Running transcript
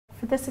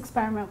For this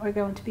experiment, we're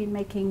going to be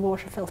making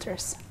water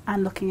filters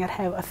and looking at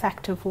how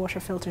effective water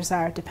filters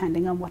are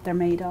depending on what they're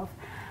made of.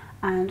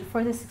 And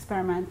for this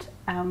experiment,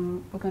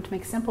 we're going to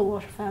make simple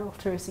water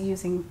filters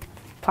using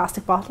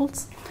plastic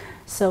bottles.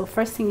 So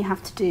first thing you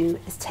have to do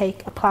is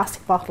take a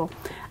plastic bottle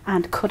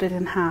and cut it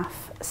in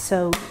half.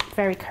 So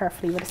very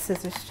carefully with a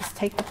scissors, just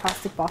take the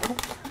plastic bottle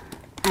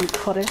and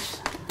cut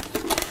it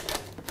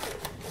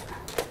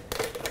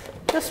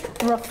just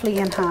roughly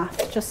in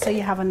half, just so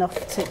you have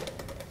enough to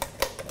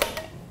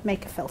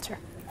make a filter.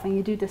 And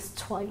you do this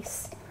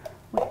twice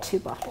with 2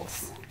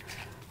 bottles.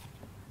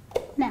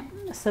 Now,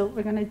 so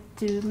we're going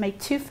to make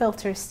 2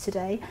 filters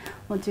today.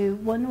 We'll do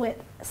one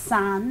with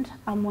sand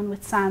and one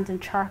with sand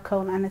and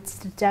charcoal, and it's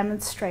to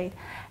demonstrate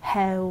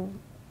how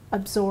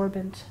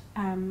absorbent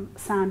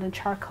sand and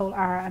charcoal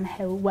are and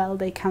how well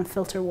they can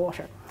filter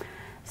water.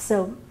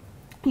 So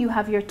you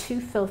have your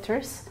 2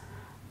 filters.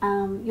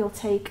 You'll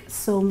take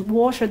some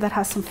water that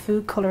has some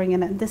food colouring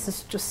in it, and this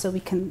is just so we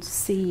can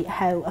see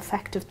how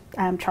effective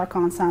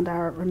charcoal and sand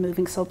are at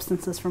removing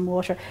substances from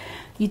water.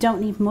 You don't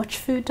need much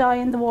food dye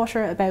in the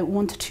water, about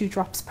 1 to 2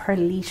 drops per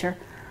litre.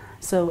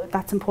 So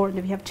that's important.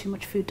 If you have too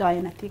much food dye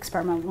in it, the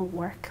experiment won't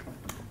work.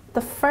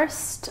 The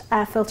first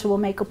filter we'll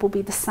make up will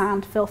be the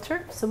sand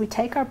filter. So we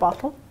take our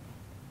bottle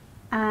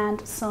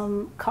and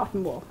some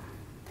cotton wool,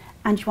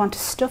 and you want to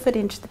stuff it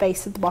into the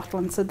base of the bottle,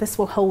 and so this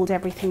will hold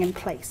everything in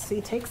place. So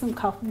you take some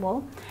cotton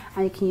wool,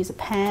 and you can use a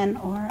pen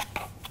or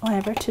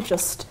whatever to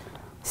just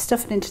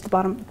stuff it into the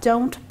bottom.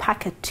 Don't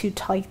pack it too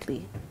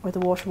tightly or the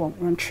water won't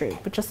run through,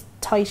 but just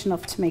tight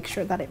enough to make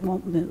sure that it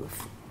won't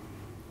move.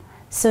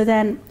 So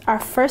then our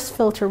first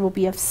filter will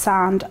be of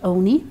sand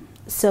only.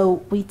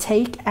 So we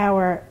take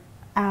our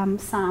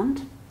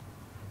sand,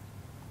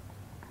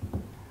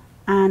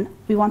 and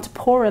we want to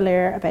pour a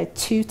layer about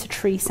 2 to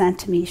 3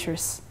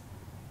 centimetres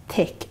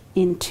thick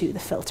into the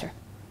filter.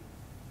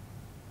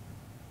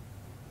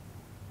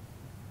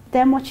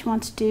 Then what you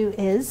want to do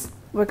is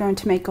we're going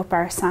to make up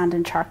our sand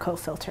and charcoal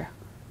filter.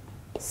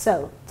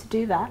 So to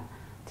do that,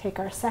 take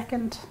our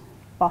second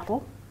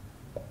bottle,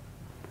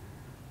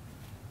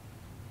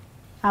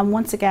 and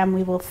once again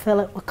we will fill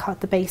it with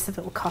the base of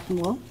it with cotton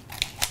wool.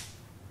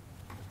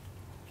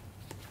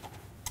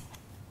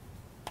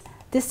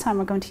 This time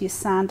we're going to use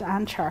sand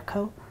and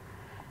charcoal,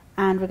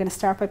 and we're going to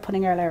start by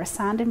putting our layer of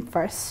sand in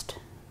first.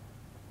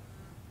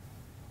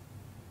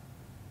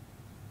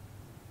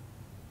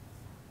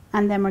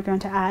 And then we're going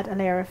to add a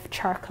layer of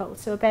charcoal,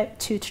 so about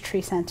 2 to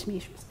 3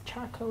 centimetres of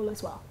charcoal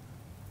as well.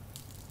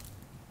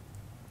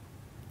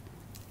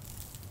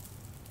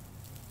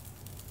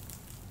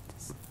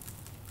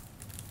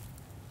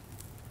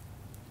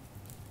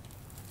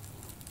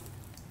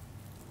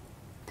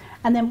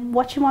 And then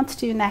what you want to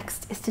do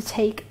next is to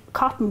take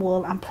cotton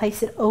wool and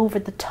place it over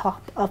the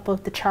top of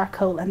both the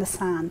charcoal and the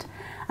sand.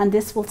 And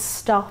this will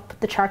stop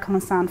the charcoal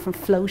and sand from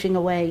floating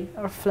away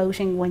or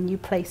floating when you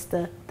place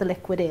the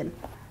liquid in.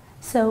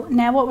 So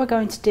now what we're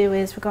going to do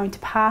is we're going to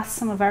pass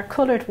some of our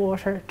coloured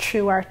water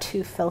through our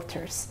 2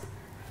 filters.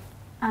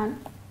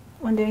 And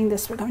when doing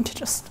this, we're going to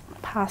just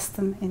pass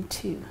them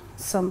into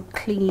some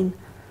clean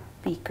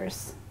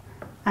beakers.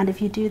 And if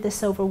you do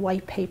this over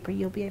white paper,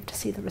 you'll be able to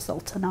see the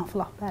results an awful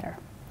lot better.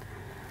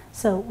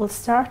 So we'll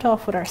start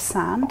off with our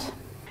sand,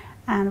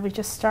 and we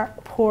just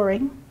start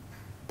pouring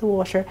the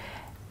water.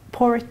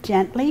 Pour it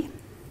gently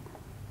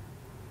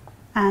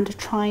and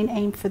try and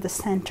aim for the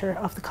centre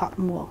of the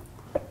cotton wool.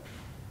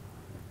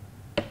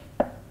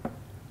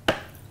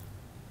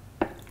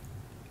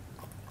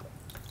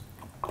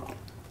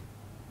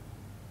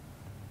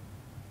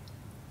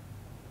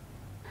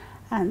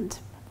 And put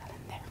that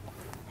in there.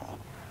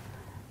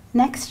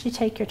 Next, you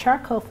take your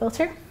charcoal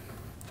filter,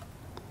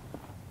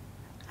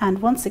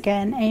 and once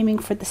again aiming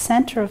for the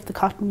centre of the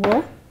cotton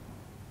wool.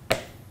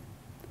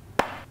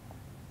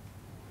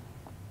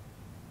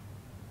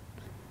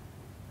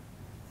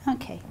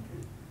 Okay.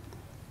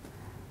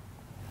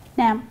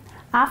 Now,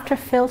 after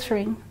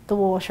filtering the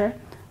water,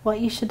 what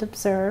you should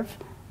observe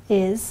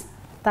is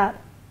that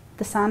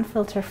the sand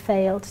filter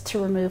failed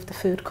to remove the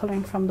food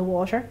colouring from the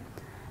water.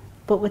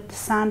 But with the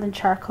sand and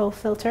charcoal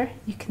filter,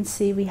 you can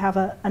see we have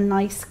a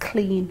nice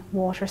clean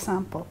water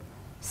sample.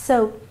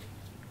 So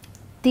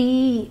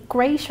the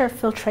greater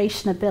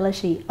filtration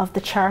ability of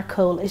the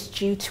charcoal is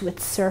due to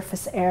its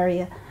surface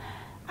area.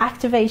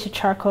 Activated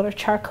charcoal, or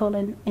charcoal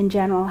in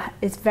general,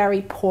 is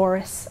very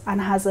porous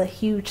and has a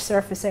huge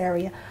surface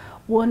area.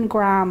 1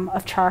 gram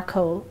of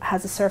charcoal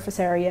has a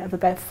surface area of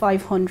about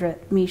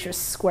 500 metres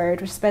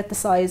squared, which is about the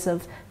size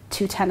of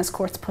 2 tennis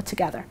courts put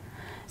together.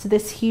 So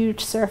this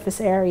huge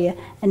surface area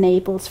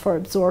enables for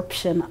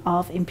absorption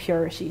of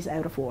impurities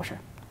out of water.